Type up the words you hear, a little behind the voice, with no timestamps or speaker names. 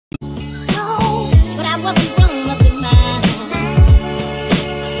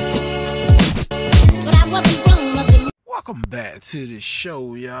Welcome back to the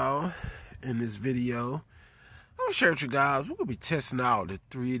show, y'all. In this video, I'm gonna share with you guys, we're gonna be testing out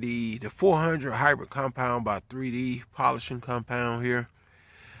the 400 hybrid compound by 3D polishing compound here.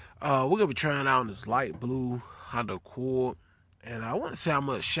 We're gonna be trying out this light blue Honda Accord, and I want to see how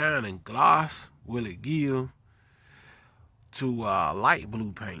much shine and gloss will it give to light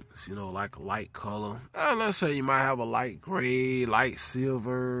blue paints, you know, like a light color. Let's say you might have a light gray, light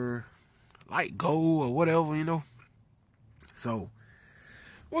silver, light gold, or whatever, you know. So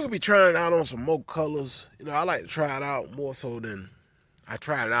we're gonna be trying it out on some more colors. You know, I like to try it out more so than I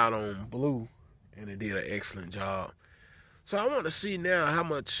tried it out on blue, and it did an excellent job. So I want to see now how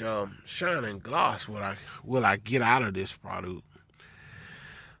much shine and gloss will I get out of this product.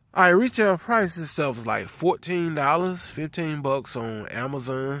 All right, retail price this stuff is like $14, 15 bucks on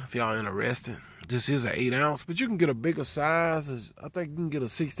Amazon if y'all interested. This is an 8 ounce, but you can get a bigger size. I think you can get a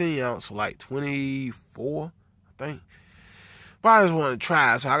 16 ounce for like 24, I think. But I just want to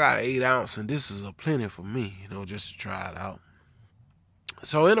try it, so I got an 8 ounce, and this is a plenty for me, you know, just to try it out.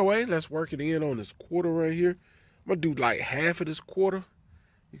 So anyway, let's work it in on this quarter right here. I'm going to do like half of this quarter.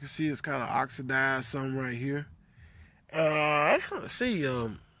 You can see it's kind of oxidized some right here. I just want to see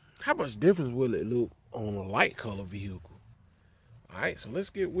how much difference will it look on a light color vehicle. All right, so let's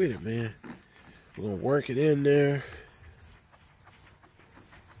get with it, man. We're going to work it in there.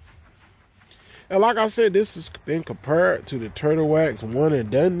 And like I said, this has been compared to the Turtle Wax one and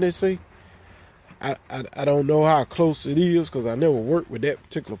done, they say. I don't know how close it is because I never worked with that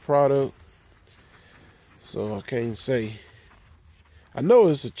particular product. So I can't say. I know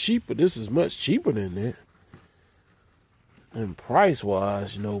it's cheaper. This is much cheaper than that. And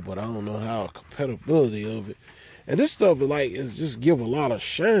price-wise, you know, but I don't know how compatibility of it. And this stuff is just give a lot of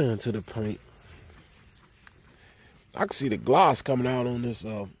shine to the paint. I can see the gloss coming out on this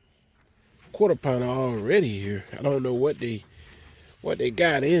quarter pounder already here. I don't know what they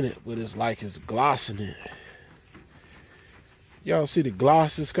got in it, but it's like it's glossing it. Y'all see the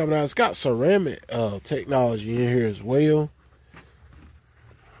glosses coming out. It's got ceramic technology in here as well,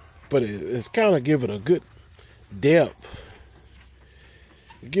 but it's kind of giving a good depth.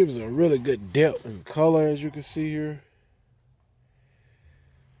 It gives a really good depth and color, as you can see here.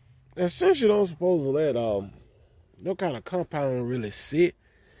 And since you don't suppose to let no kind of compound really sit,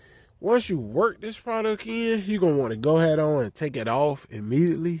 once you work this product in, you're going to want to go ahead on and take it off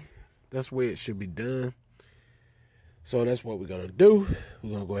immediately. That's the way it should be done. So that's what we're going to do. We're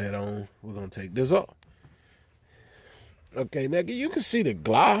going to go ahead on. We're going to take this off. Okay, now you can see the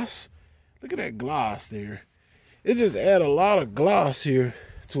gloss. Look at that gloss there. It just add a lot of gloss here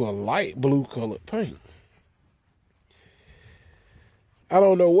to a light blue colored paint. I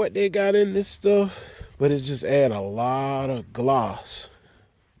don't know what they got in this stuff, but it just add a lot of gloss.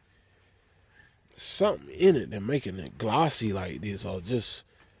 Something in it that making it glossy like this, or just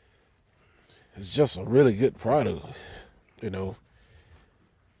it's just a really good product, you know.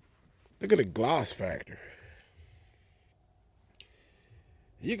 Look at the gloss factor.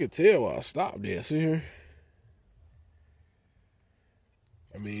 You can tell why I stopped there. See here?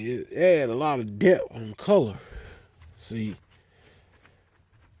 I mean, it add a lot of depth and color. See,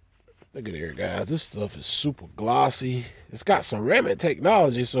 look at there, guys. This stuff is super glossy. It's got ceramic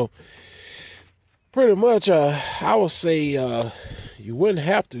technology, so pretty much, I would say you wouldn't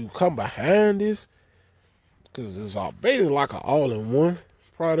have to come behind this because it's all basically like an all-in-one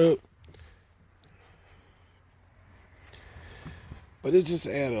product. But it just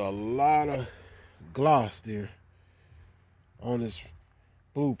added a lot of gloss there on this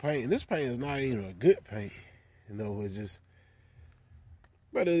blue paint. And this paint is not even a good paint, you know. It's just,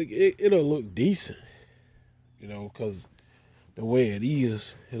 but it'll look decent, you know, because the way it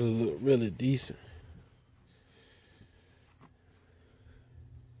is, it'll look really decent.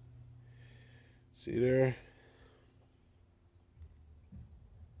 See there?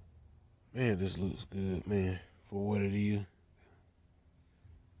 Man, this looks good, man, for what it is.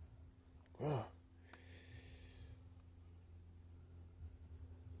 Wow.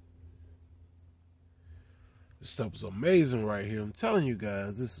 This stuff is amazing right here. I'm telling you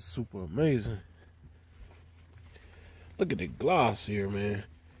guys, this is super amazing. Look at the gloss here, man.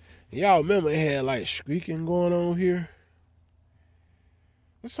 Y'all remember it had like streaking going on here?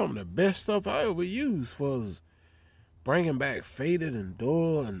 That's some of the best stuff I ever used for bringing back faded and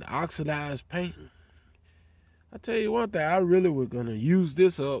dull and oxidized paint. I tell you one thing, I really was going to use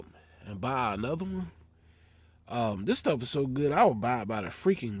this up and buy another one. This stuff is so good, I would buy it by the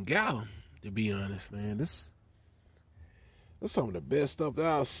freaking gallon, to be honest, man. That's some of the best stuff that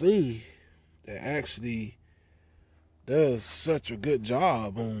I've seen that actually does such a good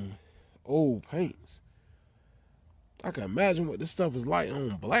job on old paints. I can imagine what this stuff is like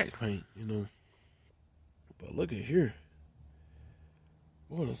on black paint, you know. But look at here.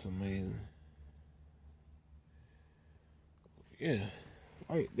 Boy, that's amazing. Yeah,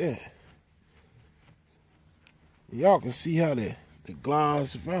 like that. Y'all can see how the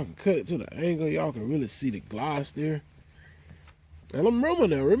gloss, if I can cut it to the angle, y'all can really see the gloss there. And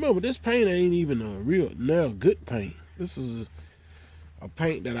remember this paint ain't even a real good paint. This is a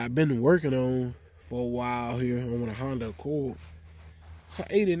paint that I've been working on for a while here on a Honda Accord. It's an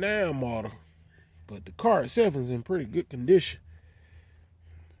 89 model, but the car itself is in pretty good condition.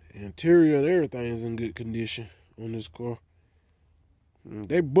 The interior and everything is in good condition on this car.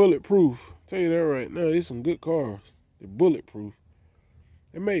 They bulletproof. I'll tell you that right now. These some good cars. They're bulletproof.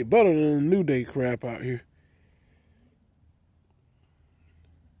 They made better than the New Day crap out here.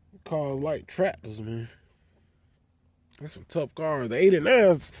 Cars like tractors, man. That's some tough cars. The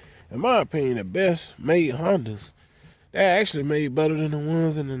 89s, in my opinion, the best made Hondas. They're actually made better than the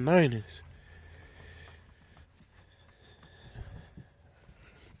ones in the 90s.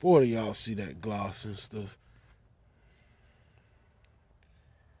 Boy, do y'all see that gloss and stuff.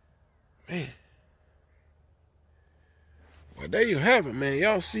 Man. Well, there you have it, man.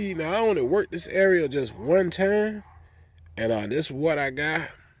 Y'all see, now I only worked this area just one time. And this is what I got.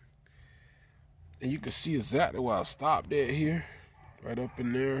 And you can see exactly where I stopped at here. Right up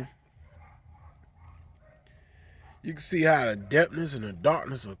in there. You can see how the depthness and the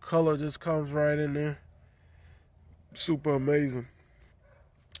darkness of color just comes right in there. Super amazing.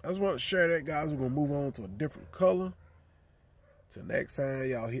 I just want to share that, guys. We're going to move on to a different color. Till next time,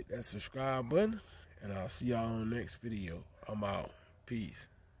 y'all hit that subscribe button. And I'll see y'all on the next video. I'm out. Peace.